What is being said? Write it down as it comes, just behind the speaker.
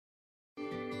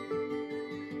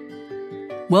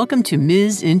Welcome to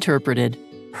Ms. Interpreted,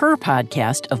 her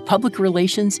podcast of public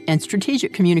relations and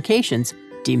strategic communications,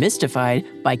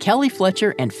 demystified by Kelly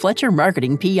Fletcher and Fletcher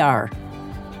Marketing PR.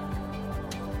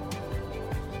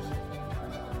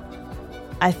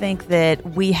 I think that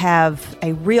we have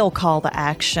a real call to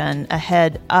action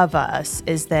ahead of us,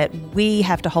 is that we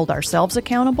have to hold ourselves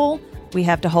accountable, we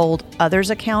have to hold others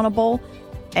accountable,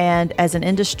 and as an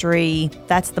industry,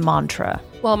 that's the mantra.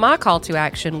 Well, my call to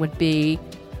action would be,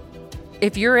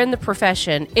 if you're in the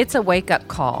profession, it's a wake-up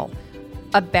call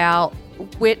about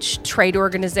which trade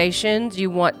organizations you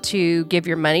want to give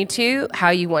your money to, how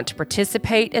you want to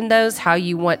participate in those, how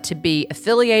you want to be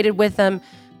affiliated with them.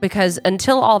 Because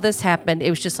until all this happened, it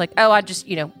was just like, oh, I just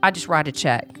write a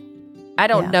check. I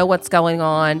don't know what's going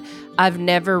on. I've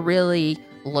never really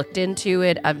looked into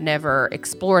it. I've never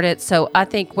explored it. So I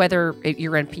think whether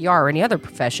you're in PR or any other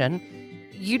profession,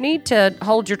 you need to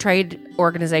hold your trade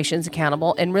organizations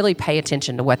accountable and really pay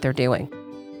attention to what they're doing.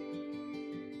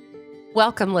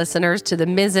 Welcome, listeners, to the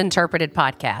Ms. Interpreted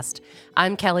podcast.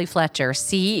 I'm Kelly Fletcher,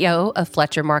 CEO of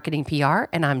Fletcher Marketing PR,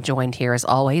 and I'm joined here, as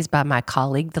always, by my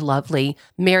colleague, the lovely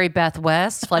Mary Beth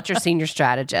West, Fletcher Senior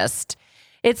Strategist.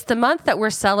 It's the month that we're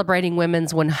celebrating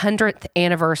women's 100th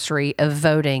anniversary of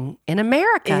voting in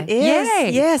America. It is.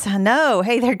 Yay. Yes, I know.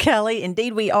 Hey there, Kelly.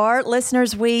 Indeed, we are.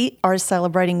 Listeners, we are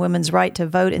celebrating women's right to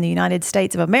vote in the United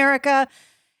States of America.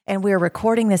 And we're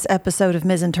recording this episode of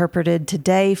Misinterpreted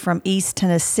today from East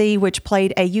Tennessee, which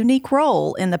played a unique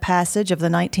role in the passage of the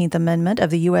 19th Amendment of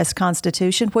the U.S.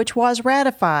 Constitution, which was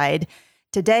ratified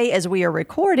today as we are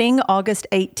recording, August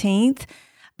 18th.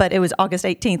 But it was August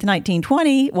 18th,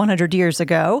 1920, 100 years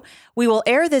ago. We will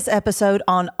air this episode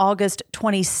on August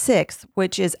 26th,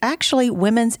 which is actually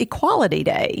Women's Equality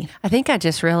Day. I think I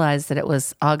just realized that it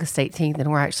was August 18th and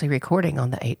we're actually recording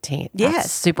on the 18th. Yes.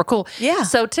 That's super cool. Yeah.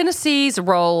 So Tennessee's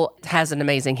role has an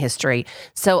amazing history.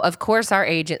 So of course our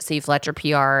agency, Fletcher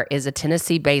PR, is a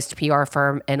Tennessee-based PR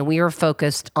firm, and we are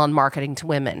focused on marketing to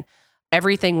women.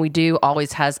 Everything we do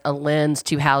always has a lens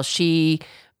to how she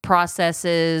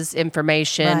processes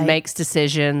information, makes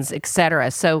decisions, etc.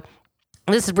 So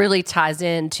this really ties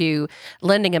into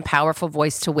lending a powerful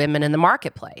voice to women in the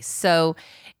marketplace. So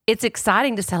it's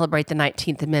exciting to celebrate the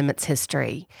 19th Amendment's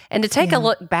history and to take a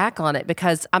look back on it,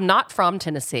 because I'm not from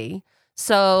Tennessee.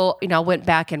 So, I went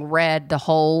back and read the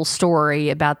whole story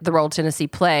about the role Tennessee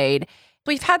played.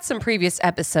 We've had some previous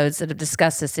episodes that have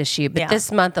discussed this issue, but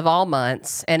this month of all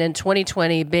months, and in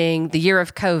 2020 being the year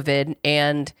of COVID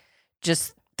and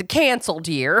just the canceled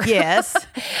year. Yes.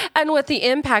 And with the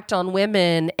impact on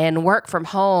women and work from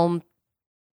home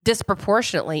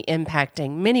disproportionately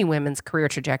impacting many women's career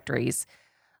trajectories,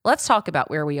 let's talk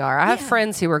about where we are. I have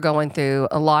friends who are going through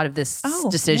a lot of this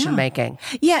decision making.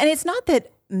 Yeah, and it's not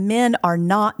that men are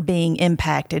not being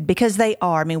impacted, because they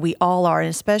are. I mean, we all are, and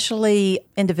especially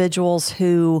individuals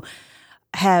who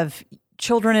have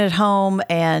children at home,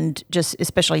 and just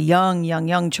especially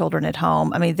young children at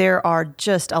home. I mean, there are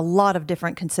just a lot of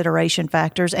different consideration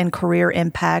factors and career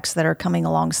impacts that are coming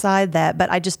alongside that. But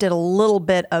I just did a little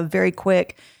bit of very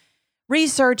quick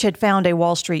research, had found a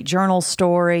Wall Street Journal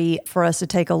story for us to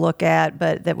take a look at,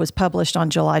 but that was published on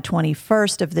July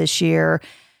 21st of this year,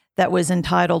 that was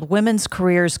entitled, "Women's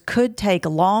Careers Could Take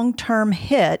Long-Term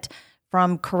Hit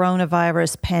from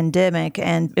Coronavirus Pandemic,"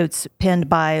 and it's penned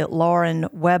by Lauren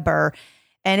Weber.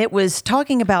 And it was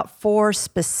talking about 4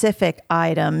 specific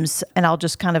items, and I'll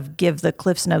just kind of give the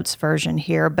Cliff's Notes version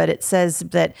here, but it says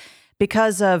that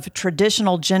because of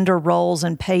traditional gender roles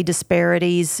and pay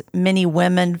disparities, many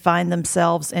women find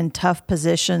themselves in tough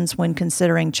positions when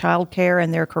considering childcare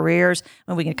in their careers.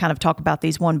 And we can kind of talk about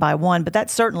these one by one, but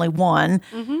that's certainly one,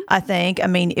 I think. I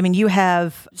mean, you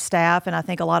have staff, and I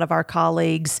think a lot of our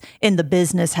colleagues in the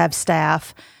business have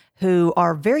staff who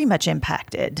are very much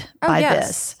impacted by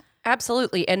this.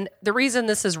 Absolutely. And the reason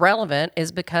this is relevant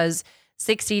is because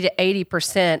 60 to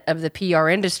 80% of the PR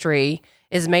industry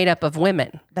is made up of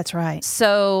women. That's right.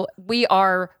 So we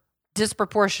are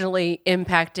disproportionately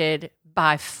impacted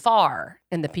by far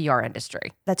in the PR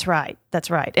industry. That's right.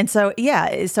 That's right. And so,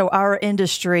 so our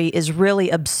industry is really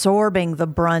absorbing the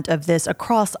brunt of this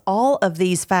across all of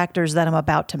these factors that I'm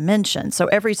about to mention. So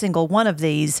every single one of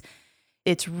these,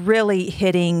 it's really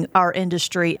hitting our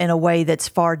industry in a way that's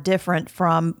far different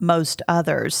from most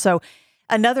others. So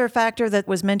another factor that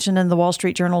was mentioned in the Wall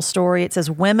Street Journal story, it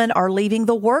says women are leaving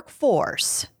the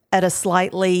workforce at a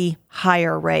slightly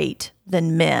higher rate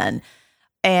than men.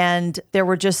 And there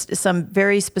were just some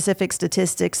very specific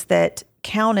statistics that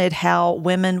counted how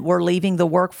women were leaving the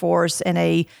workforce in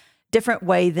a different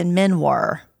way than men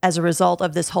were as a result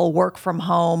of this whole work from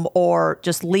home, or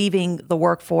just leaving the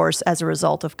workforce as a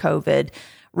result of COVID.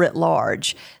 writ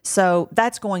large. So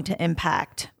that's going to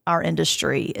impact our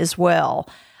industry as well.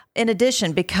 In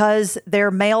addition, because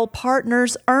their male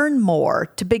partners earn more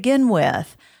to begin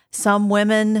with, some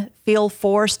women feel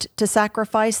forced to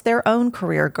sacrifice their own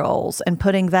career goals and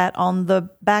putting that on the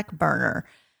back burner.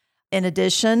 In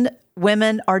addition,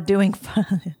 women are doing,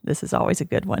 this is always a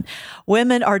good one,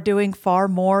 women are doing far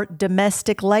more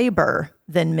domestic labor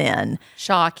than men.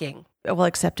 Shocking. Well,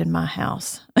 except in my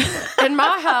house. In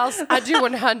my house, I do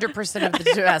 100% of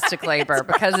the domestic labor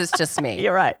because it's just me.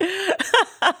 You're right.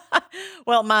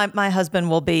 Well, my husband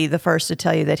will be the first to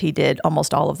tell you that he did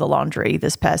almost all of the laundry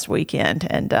this past weekend.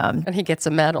 And he gets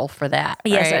a medal for that.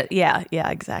 Yes, right? yeah,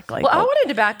 exactly. Well, I wanted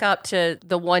to back up to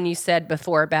the one you said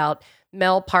before about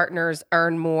male partners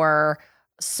earn more,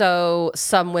 so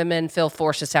some women feel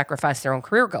forced to sacrifice their own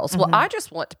career goals. Well, I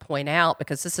just want to point out,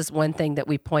 because this is one thing that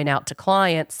we point out to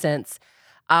clients, since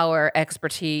our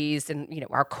expertise and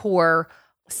our core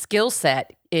skill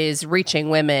set is reaching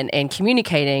women and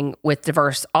communicating with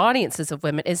diverse audiences of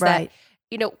women, is that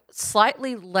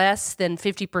slightly less than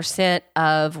 50%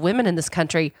 of women in this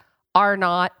country are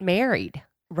not married.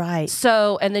 Right.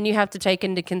 So, and then you have to take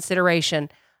into consideration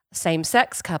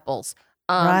same-sex couples,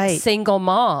 right. single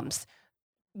moms,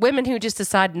 women who just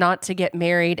decide not to get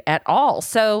married at all.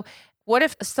 So what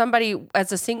if somebody,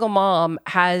 as a single mom,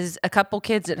 has a couple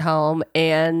kids at home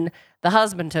and the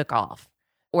husband took off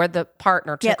or the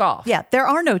partner took off? Yeah, there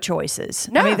are no choices.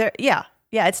 No. I mean, yeah,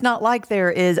 it's not like there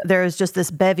is just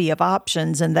this bevy of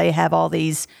options and they have all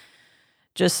these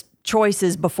just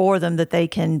choices before them that they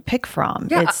can pick from.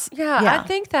 I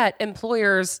think that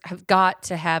employers have got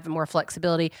to have more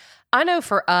flexibility. I know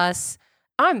for us,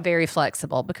 I'm very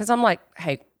flexible because I'm like,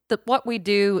 hey, what we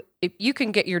do, if you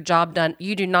can get your job done,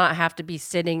 you do not have to be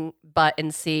sitting butt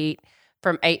in seat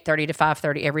from 8:30 to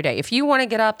 5:30 every day. If you want to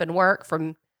get up and work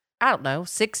from,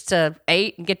 6 to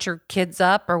 8 and get your kids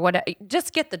up or whatever,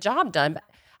 just get the job done.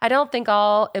 I don't think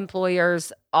all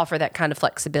employers offer that kind of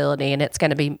flexibility, and it's going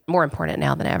to be more important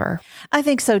now than ever. I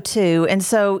think so too. And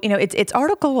so, it's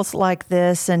articles like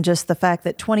this and just the fact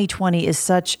that 2020 is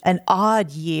such an odd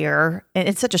year, and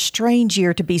it's such a strange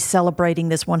year to be celebrating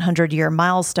this 100-year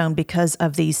milestone because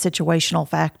of these situational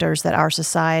factors that our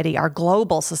society, our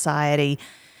global society,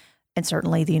 and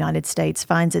certainly the United States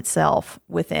finds itself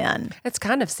within. It's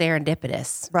kind of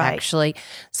serendipitous, right, actually.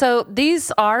 So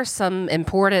these are some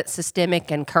important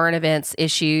systemic and current events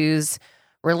issues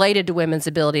related to women's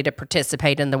ability to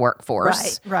participate in the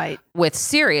workforce, right, with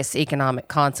serious economic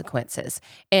consequences.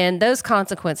 And those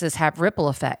consequences have ripple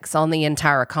effects on the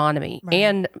entire economy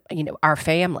and, our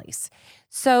families.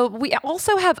 So we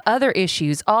also have other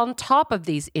issues on top of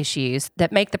these issues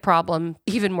that make the problem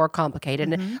even more complicated.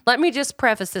 Mm-hmm. And let me just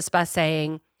preface this by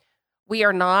saying we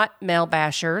are not male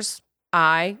bashers.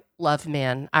 I love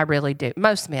men. I really do.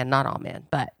 Most men, not all men,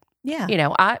 but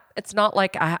it's not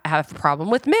like I have a problem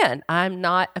with men. I'm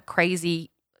not a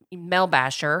crazy male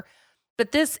basher.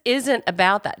 But this isn't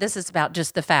about that. This is about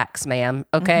just the facts, ma'am.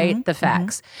 Okay? The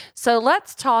facts. So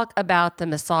let's talk about the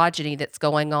misogyny that's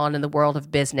going on in the world of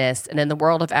business and in the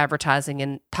world of advertising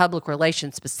and public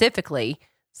relations specifically,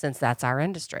 since that's our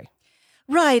industry.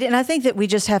 Right. And I think that we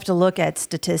just have to look at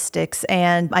statistics.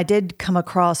 And I did come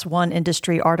across one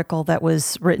industry article that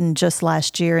was written just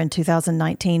last year in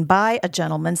 2019 by a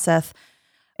gentleman, Seth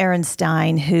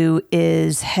Ehrenstein, who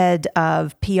is head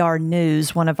of PR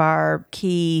News, one of our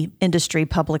key industry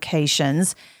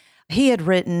publications. He had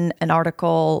written an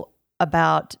article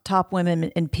about top women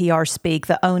in PR speak.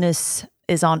 The onus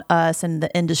is on us and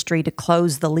the industry to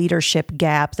close the leadership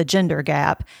gap, the gender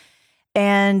gap.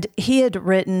 And he had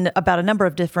written about a number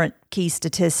of different key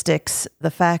statistics. The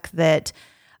fact that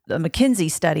the McKinsey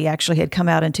study actually had come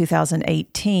out in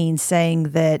 2018 saying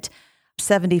that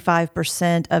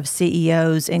 75% of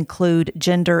CEOs include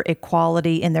gender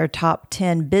equality in their top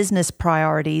 10 business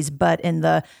priorities. But in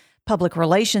the public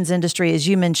relations industry, as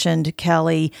you mentioned,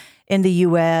 Kelly, in the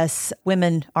U.S.,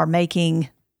 women are making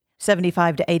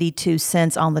 75 to 82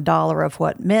 cents on the dollar of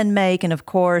what men make. And of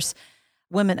course,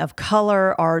 women of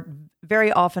color are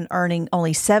very often earning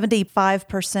only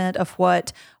 75% of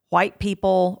what white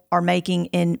people are making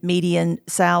in median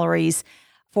salaries.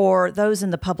 For those in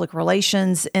the public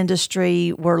relations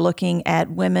industry, we're looking at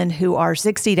women who are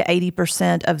 60 to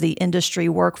 80% of the industry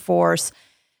workforce.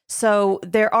 So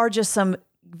there are just some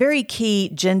very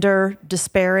key gender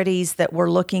disparities that we're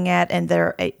looking at, and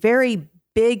they're a very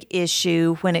big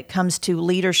issue when it comes to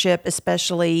leadership,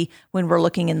 especially when we're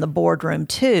looking in the boardroom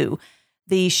too.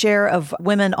 The share of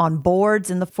women on boards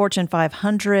in the Fortune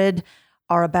 500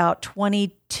 are about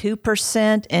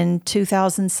 22% in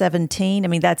 2017. I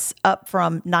mean, that's up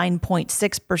from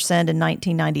 9.6% in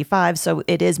 1995. So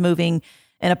it is moving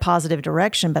in a positive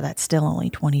direction, but that's still only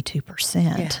 22%.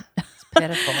 Yeah, it's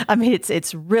pitiful. I mean,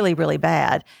 it's really, really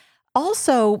bad.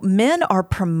 Also, men are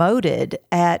promoted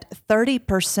at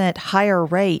 30% higher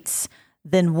rates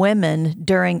than women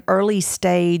during early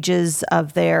stages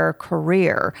of their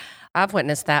career. I've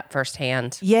witnessed that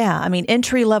firsthand. Yeah, I mean,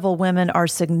 entry-level women are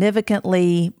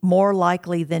significantly more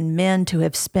likely than men to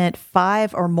have spent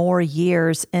 5 or more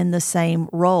years in the same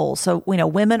role. So,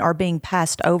 women are being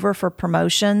passed over for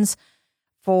promotions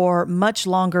for much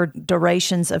longer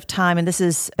durations of time. And this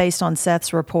is based on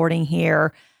Seth's reporting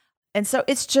here. And so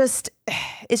it's just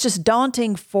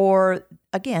daunting for,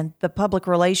 again, the public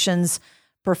relations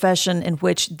profession, in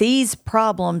which these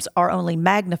problems are only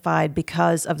magnified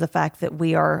because of the fact that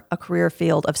we are a career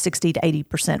field of 60 to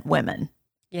 80% women.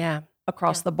 Yeah.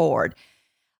 Across the board.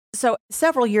 So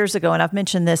several years ago, and I've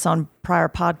mentioned this on prior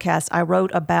podcasts, I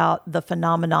wrote about the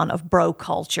phenomenon of bro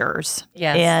cultures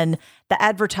in the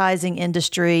advertising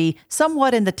industry,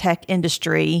 somewhat in the tech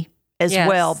industry as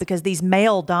well, because these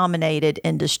male-dominated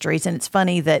industries, and it's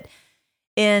funny that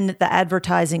in the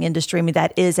advertising industry, I mean,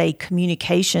 that is a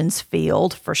communications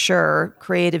field for sure.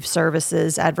 Creative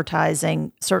services,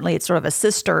 advertising, certainly it's sort of a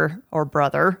sister or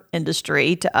brother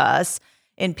industry to us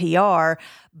in PR.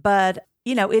 But,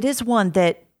 it is one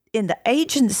that in the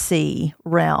agency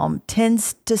realm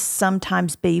tends to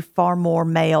sometimes be far more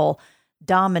male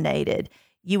dominated.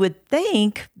 You would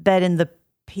think that in the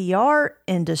PR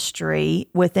industry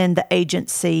within the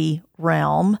agency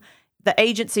realm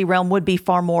would be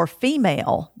far more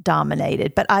female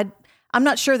dominated, but I'm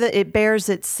not sure that it bears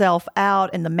itself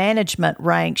out in the management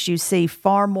ranks. You see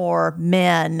far more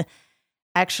men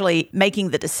actually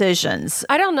making the decisions.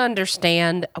 I don't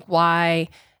understand why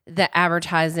the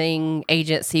advertising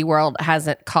agency world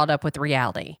hasn't caught up with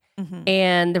reality. Mm-hmm.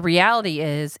 And the reality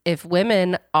is, if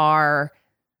women are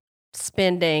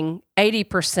spending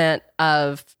 80%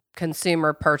 of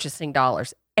consumer purchasing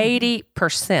dollars, 80%,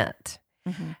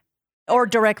 mm-hmm. Or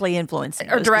directly influencing.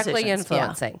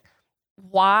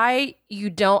 Why you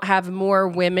don't have more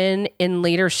women in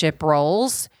leadership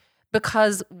roles?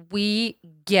 Because we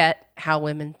get how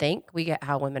women think. We get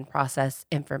how women process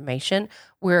information.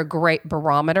 We're a great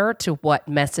barometer to what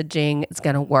messaging is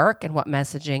going to work and what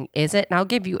messaging isn't. And I'll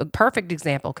give you a perfect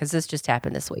example because this just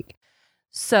happened this week.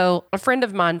 So a friend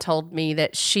of mine told me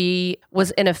that she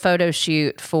was in a photo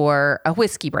shoot for a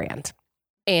whiskey brand.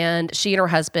 And she and her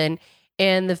husband,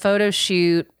 in the photo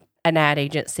shoot, an ad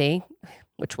agency,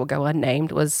 which will go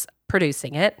unnamed, was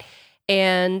producing it.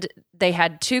 And they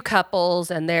had 2 couples,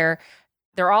 and they're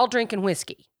all drinking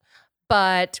whiskey.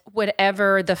 But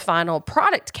whenever the final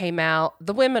product came out,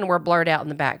 the women were blurred out in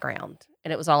the background.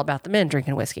 And it was all about the men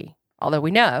drinking whiskey. Although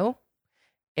we know,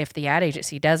 if the ad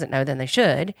agency doesn't know, then they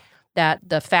should, that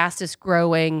the fastest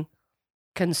growing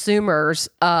consumers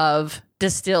of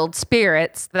distilled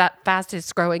spirits, that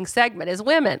fastest growing segment is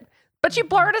women. But you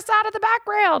blurred us out of the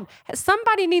background.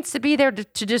 Somebody needs to be there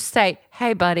to just say,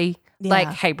 hey, buddy, like,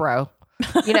 hey, bro.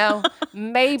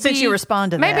 Maybe since you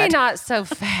respond to that, maybe not so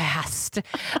fast.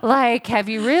 Like, have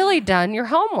you really done your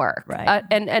homework? Right.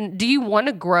 And do you want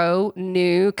to grow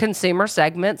new consumer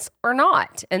segments or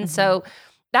not? And so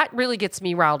that really gets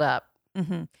me riled up.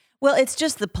 Mm-hmm. Well, it's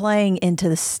just the playing into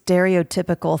the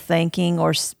stereotypical thinking,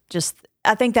 or just,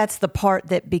 I think that's the part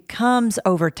that becomes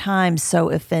over time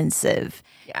so offensive,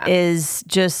 is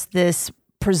just this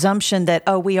presumption that,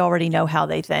 we already know how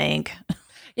they think.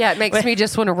 Yeah, it makes me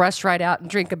just want to rush right out and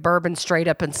drink a bourbon straight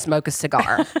up and smoke a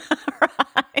cigar.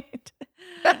 Right.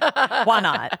 Why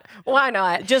not? Why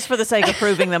not? Just for the sake of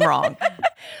proving them wrong.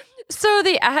 So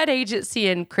the ad agency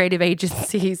and creative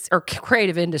agencies or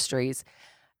creative industries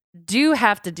do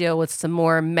have to deal with some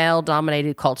more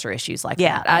male-dominated culture issues like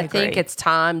that. I think it's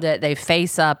time that they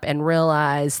face up and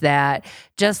realize that,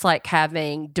 just like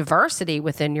having diversity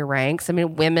within your ranks, I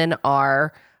mean, women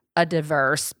are a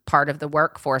diverse part of the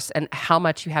workforce, and how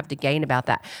much you have to gain about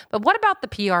that. But what about the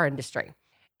PR industry?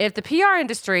 If the PR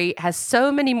industry has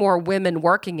so many more women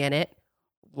working in it,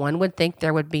 one would think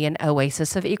there would be an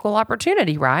oasis of equal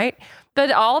opportunity, right?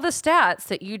 But all the stats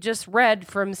that you just read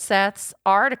from Seth's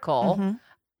article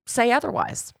say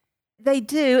otherwise. They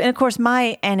do. And of course,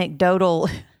 my anecdotal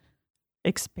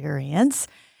experience,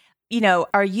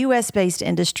 our U.S.-based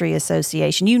industry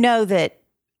association, that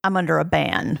I'm under a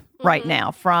ban right now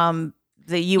from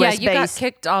the U.S. Yeah, you got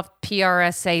kicked off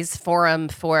PRSA's forum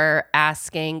for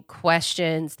asking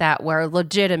questions that were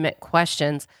legitimate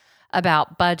questions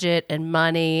about budget and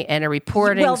money and a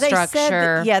reporting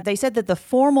structure. They said that the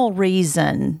formal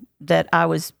reason that I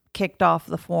was kicked off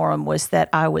the forum was that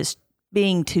I was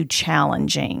being too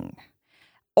challenging.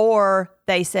 Or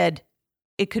they said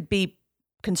it could be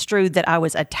construed that I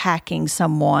was attacking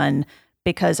someone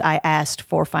because I asked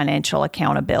for financial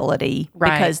accountability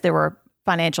because there were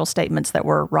financial statements that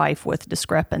were rife with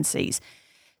discrepancies.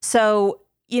 So,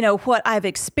 what I've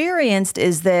experienced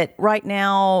is that right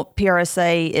now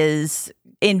PRSA is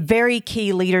in very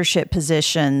key leadership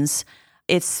positions.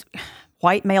 It's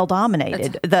white male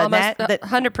dominated. Almost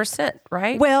 100%,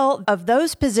 right? Well, of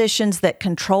those positions that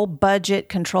control budget,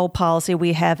 control policy,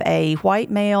 we have a white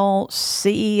male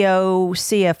CEO,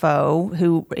 CFO,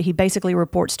 who he basically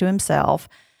reports to himself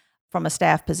from a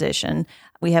staff position.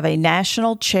 We have a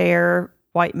national chair,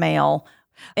 white male,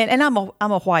 and I'm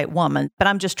a white woman, but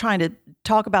I'm just trying to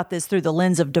talk about this through the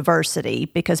lens of diversity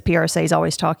because PRSA is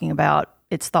always talking about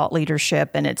its thought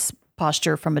leadership and its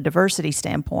posture from a diversity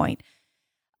standpoint.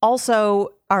 Also,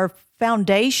 our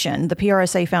foundation, the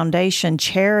PRSA Foundation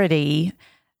charity,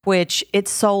 which its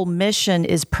sole mission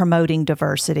is promoting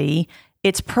diversity,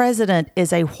 its president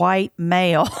is a white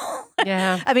male.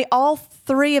 Yeah. I mean, all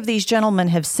three of these gentlemen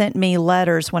have sent me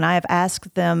letters when I have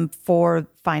asked them for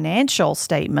financial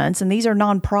statements, and these are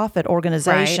nonprofit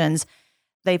organizations. Right.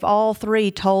 They've all three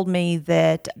told me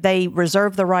that they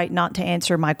reserve the right not to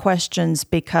answer my questions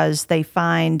because they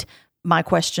find my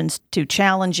questions too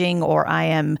challenging, or I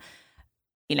am,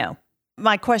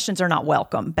 my questions are not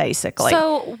welcome, basically.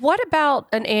 So what about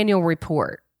an annual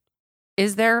report?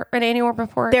 Is there an annual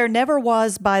report? There never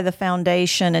was by the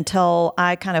foundation until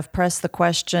I kind of pressed the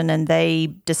question, and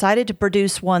they decided to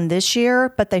produce one this year,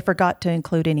 but they forgot to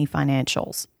include any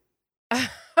financials.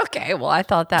 Okay, well, I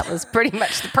thought that was pretty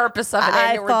much the purpose of an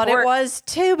annual report. I thought it was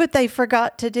too, but they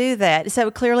forgot to do that. So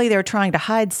clearly they're trying to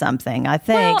hide something, I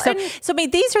think. Well, so I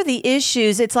mean, these are the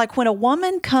issues. It's like when a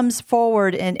woman comes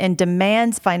forward and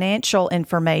demands financial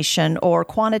information or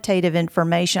quantitative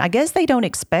information, I guess they don't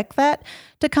expect that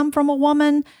to come from a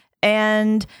woman.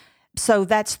 And so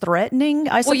that's threatening,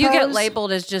 I suppose. Well, you get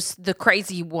labeled as just the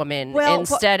crazy woman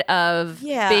instead of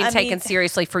being taken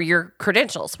seriously for your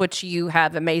credentials, which you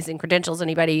have amazing credentials.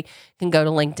 Anybody can go to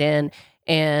LinkedIn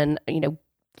and,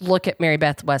 look at Mary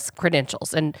Beth West's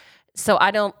credentials. And so I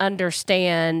don't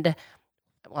understand.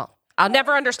 Well, I'll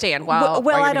never understand why.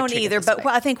 Well, I don't either. But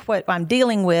I think what I'm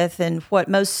dealing with and what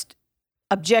most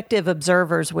objective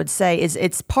observers would say is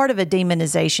it's part of a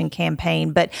demonization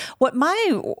campaign. But what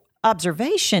my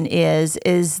observation is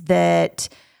that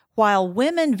while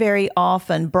women very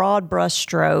often, broad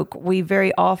brushstroke, we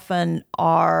very often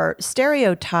are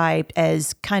stereotyped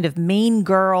as kind of mean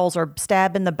girls or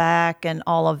stab in the back and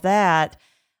all of that,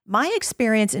 my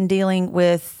experience in dealing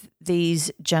with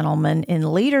these gentlemen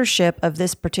in leadership of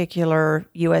this particular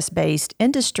U.S.-based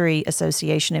industry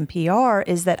association in PR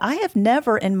is that I have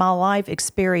never in my life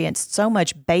experienced so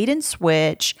much bait and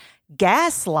switch,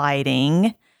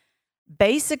 gaslighting.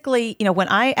 Basically, when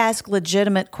I ask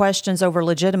legitimate questions over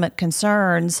legitimate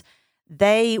concerns,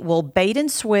 they will bait and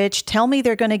switch, tell me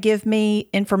they're going to give me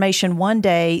information one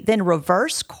day, then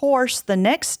reverse course the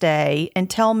next day and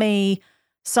tell me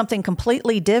something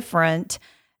completely different,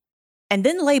 and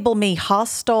then label me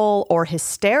hostile or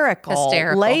hysterical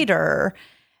later.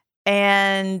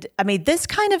 And I mean, this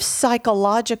kind of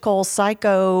psychological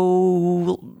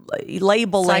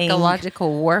labeling,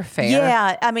 psychological warfare.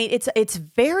 Yeah, I mean, it's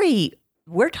very.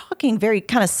 We're talking very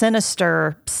kind of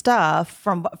sinister stuff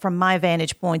from my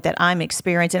vantage point that I'm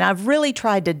experiencing. I've really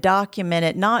tried to document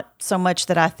it, not so much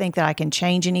that I think that I can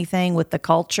change anything with the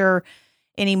culture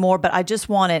anymore, but I just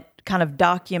want it kind of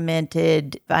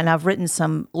documented. And I've written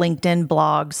some LinkedIn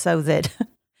blogs so that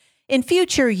in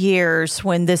future years,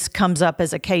 when this comes up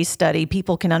as a case study,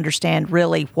 people can understand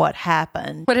really what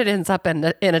happened. But it ends up in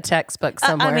a textbook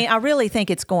somewhere. I mean, I really think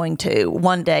it's going to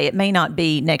one day. It may not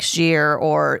be next year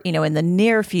or, in the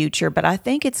near future, but I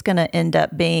think it's going to end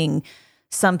up being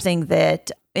something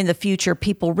that in the future,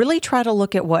 people really try to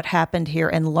look at what happened here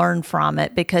and learn from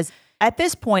it. Because at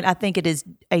this point, I think it is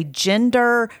a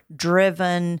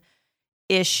gender-driven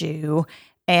issue.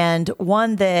 And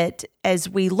one that, as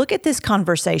we look at this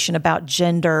conversation about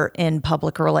gender in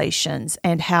public relations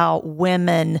and how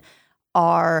women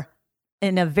are,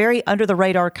 in a very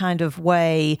under-the-radar kind of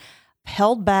way,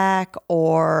 held back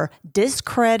or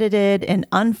discredited in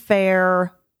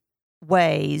unfair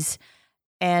ways,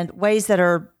 and ways that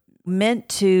are meant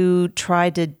to try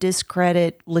to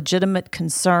discredit legitimate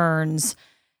concerns,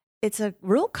 it's a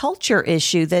real culture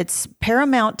issue that's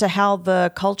paramount to how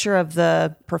the culture of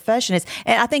the profession is.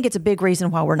 And I think it's a big reason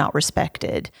why we're not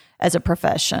respected as a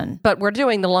profession. But we're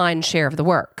doing the lion's share of the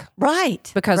work.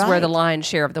 Right. Because we're the lion's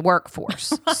share of the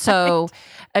workforce. Right. So,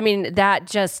 I mean, that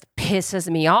just pisses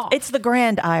me off. It's the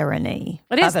grand irony.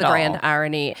 It is the grand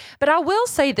irony. But I will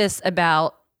say this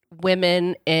about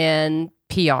women in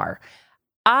PR.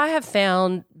 I have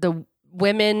found the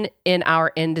women in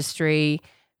our industry,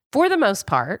 for the most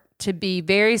part, to be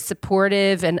very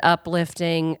supportive and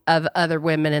uplifting of other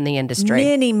women in the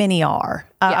industry. Many are.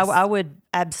 Yes. I would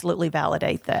absolutely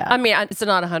validate that. I mean, it's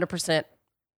not 100%.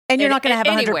 And you're not going to have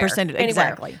 100%. Anywhere.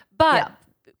 Exactly. But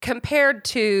compared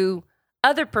to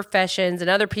other professions and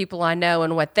other people I know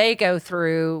and what they go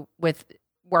through with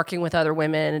working with other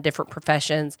women in different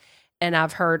professions, and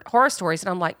I've heard horror stories, and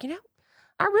I'm like,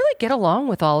 I really get along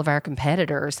with all of our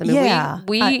competitors. I mean,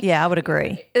 I would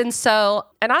agree. And so,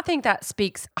 and I think that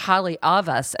speaks highly of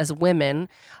us as women.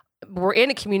 We're in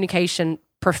a communication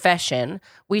profession.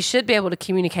 We should be able to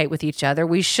communicate with each other.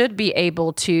 We should be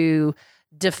able to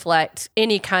deflect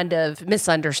any kind of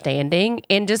misunderstanding,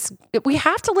 and we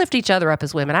have to lift each other up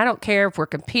as women. I don't care if we're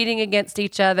competing against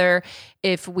each other,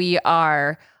 if we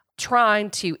are trying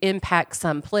to impact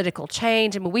some political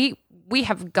change. I mean, we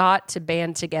have got to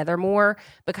band together more,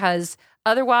 because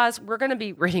otherwise we're going to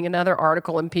be reading another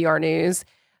article in PR News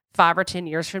 5 or 10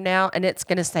 years from now, and it's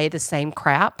going to say the same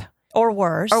crap. Or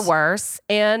worse.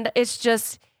 And it's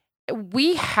just,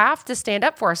 we have to stand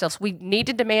up for ourselves. We need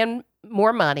to demand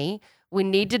more money. We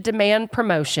need to demand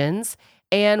promotions.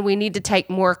 And we need to take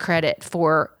more credit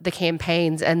for the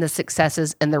campaigns and the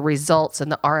successes and the results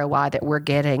and the ROI that we're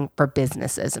getting for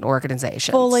businesses and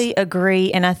organizations. Fully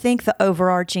agree. And I think the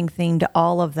overarching theme to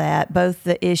all of that, both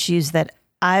the issues that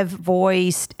I've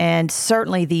voiced and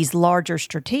certainly these larger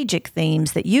strategic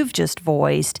themes that you've just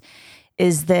voiced,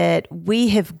 is that we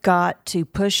have got to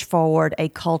push forward a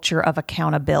culture of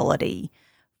accountability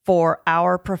for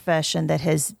our profession that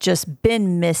has just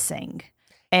been missing.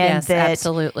 And yes,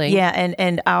 absolutely. Yeah,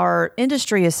 and our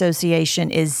industry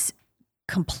association is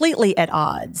completely at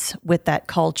odds with that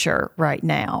culture right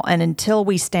now. And until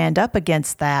we stand up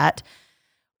against that,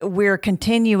 we're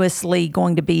continuously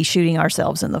going to be shooting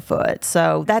ourselves in the foot.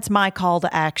 So that's my call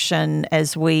to action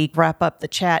as we wrap up the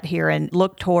chat here and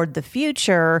look toward the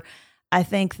future. I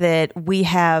think that we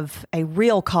have a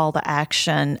real call to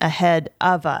action ahead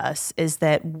of us, is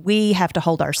that we have to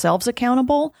hold ourselves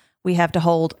accountable. We have to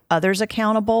hold others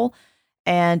accountable.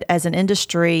 And as an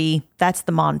industry, that's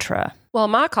the mantra. Well,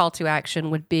 my call to action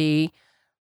would be,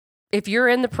 if you're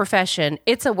in the profession,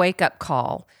 it's a wake-up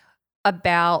call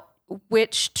about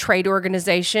which trade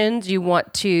organizations you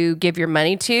want to give your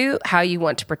money to, how you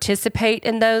want to participate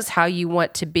in those, how you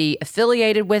want to be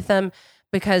affiliated with them.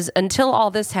 Because until all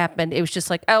this happened, it was just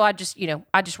like, I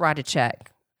just write a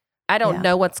check. I don't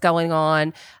know what's going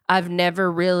on. I've never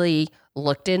really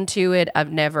looked into it.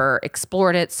 I've never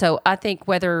explored it. So I think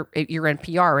whether you're in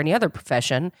PR or any other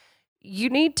profession, you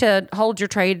need to hold your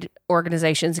trade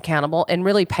organizations accountable and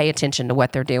really pay attention to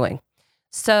what they're doing.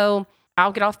 So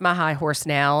I'll get off my high horse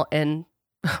now. And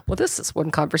well, this is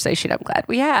one conversation I'm glad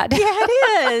we had. Yeah,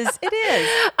 it is. It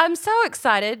is. I'm so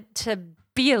excited to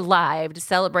be alive to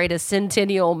celebrate a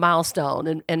centennial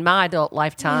milestone in my adult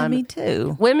lifetime. Yeah, me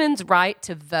too. Women's right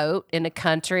to vote in a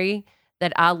country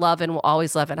that I love and will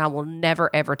always love, and I will never,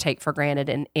 ever take for granted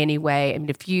in any way. I mean,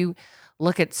 if you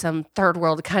look at some third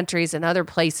world countries and other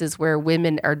places where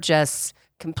women are just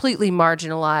completely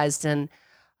marginalized, and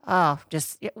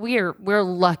we're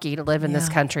lucky to live in this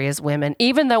country as women,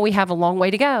 even though we have a long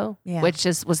way to go, which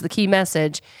was the key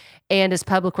message. And as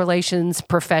public relations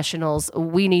professionals,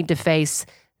 we need to face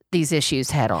these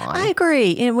issues head on. I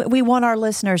agree. And we want our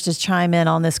listeners to chime in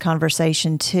on this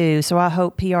conversation too. So I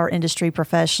hope PR industry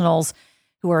professionals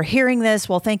who are hearing this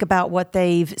will think about what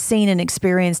they've seen and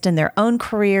experienced in their own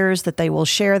careers, that they will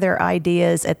share their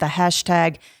ideas at the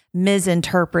hashtag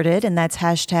Misinterpreted, and that's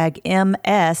hashtag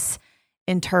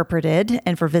MSInterpreted.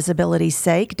 And for visibility's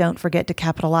sake, don't forget to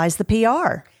capitalize the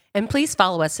PR. And please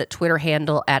follow us at Twitter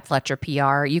handle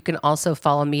 @FletcherPR. You can also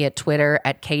follow me at Twitter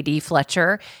at KD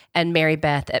Fletcher and Mary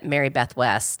Beth at Mary Beth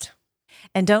West.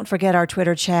 And don't forget our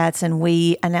Twitter chats, and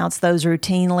we announce those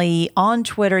routinely on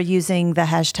Twitter using the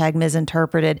hashtag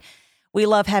Misinterpreted. We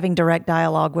love having direct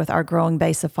dialogue with our growing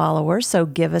base of followers, so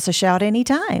give us a shout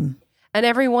anytime. And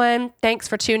everyone, thanks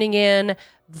for tuning in.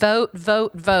 Vote,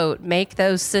 vote, vote. Make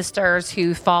those sisters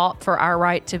who fought for our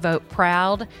right to vote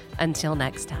proud. Until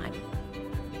next time.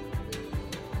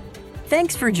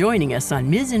 Thanks for joining us on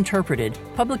Misinterpreted,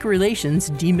 Public Relations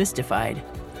Demystified.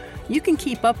 You can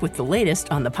keep up with the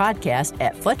latest on the podcast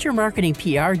at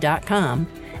FletcherMarketingPR.com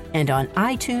and on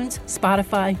iTunes,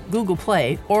 Spotify, Google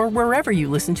Play, or wherever you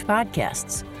listen to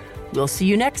podcasts. We'll see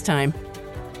you next time.